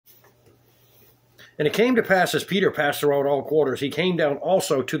And it came to pass, as Peter passed throughout all quarters, he came down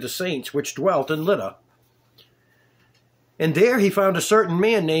also to the saints which dwelt in Lydda. And there he found a certain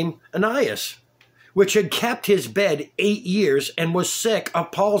man named Aeneas, which had kept his bed 8 years, and was sick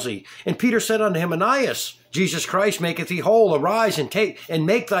of palsy. And Peter said unto him, Aeneas, Jesus Christ maketh thee whole. Arise and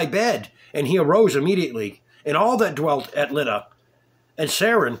make thy bed. And he arose immediately. And all that dwelt at Lydda and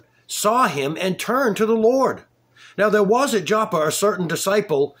Saron saw him, and turned to the Lord. Now there was at Joppa a certain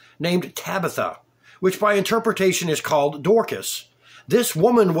disciple named Tabitha, which by interpretation is called Dorcas. This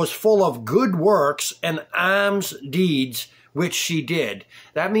woman was full of good works and alms deeds, which she did.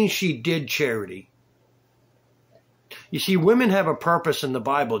 That means she did charity. You see, women have a purpose in the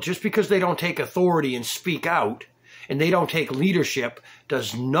Bible. Just because they don't take authority and speak out, and they don't take leadership,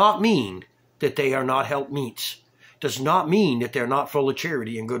 does not mean that they are not helpmeets. Does not mean that they're not full of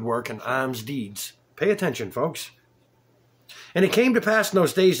charity and good work and alms deeds. Pay attention, folks. And it came to pass in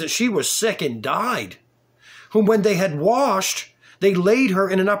those days that she was sick and died, whom when they had washed, they laid her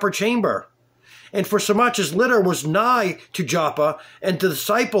in an upper chamber. And for so much as Lydda was nigh to Joppa, and the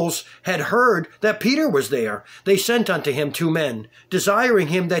disciples had heard that Peter was there, they sent unto him 2 men, desiring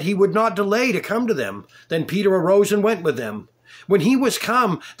him that he would not delay to come to them. Then Peter arose and went with them. When he was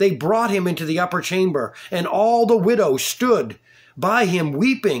come, they brought him into the upper chamber, and all the widows stood by him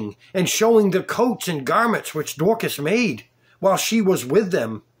weeping, and showing the coats and garments which Dorcas made, while she was with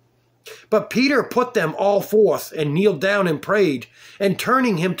them. But Peter put them all forth, and kneeled down and prayed, and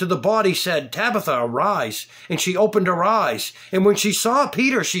turning him to the body said, Tabitha, arise. And she opened her eyes, and when she saw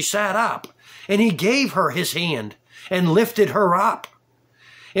Peter, she sat up. And he gave her his hand, and lifted her up.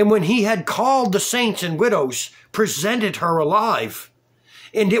 And when he had called the saints and widows, presented her alive.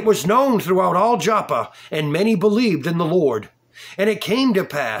 And it was known throughout all Joppa, and many believed in the Lord. And it came to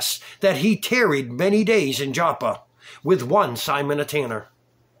pass that he tarried many days in Joppa, with one Simon a tanner.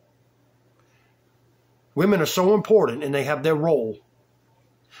 Women are so important, and they have their role.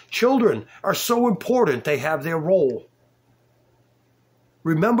 Children are so important, they have their role.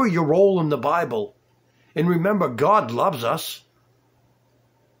 Remember your role in the Bible, and remember God loves us.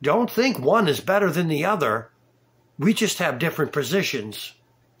 Don't think one is better than the other. We just have different positions.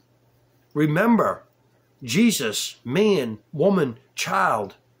 Remember, Jesus, man, woman,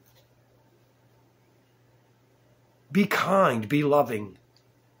 child. Be kind, be loving.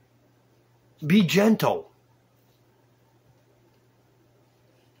 Be gentle.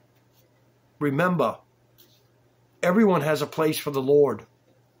 Remember, everyone has a place for the Lord.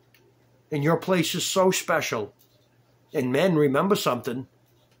 And your place is so special. And men, remember something.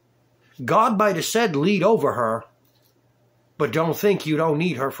 God might have said, lead over her, but don't think you don't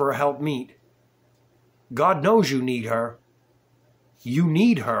need her for a helpmeet. God knows you need her. You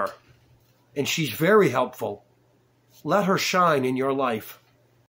need her. And she's very helpful. Let her shine in your life.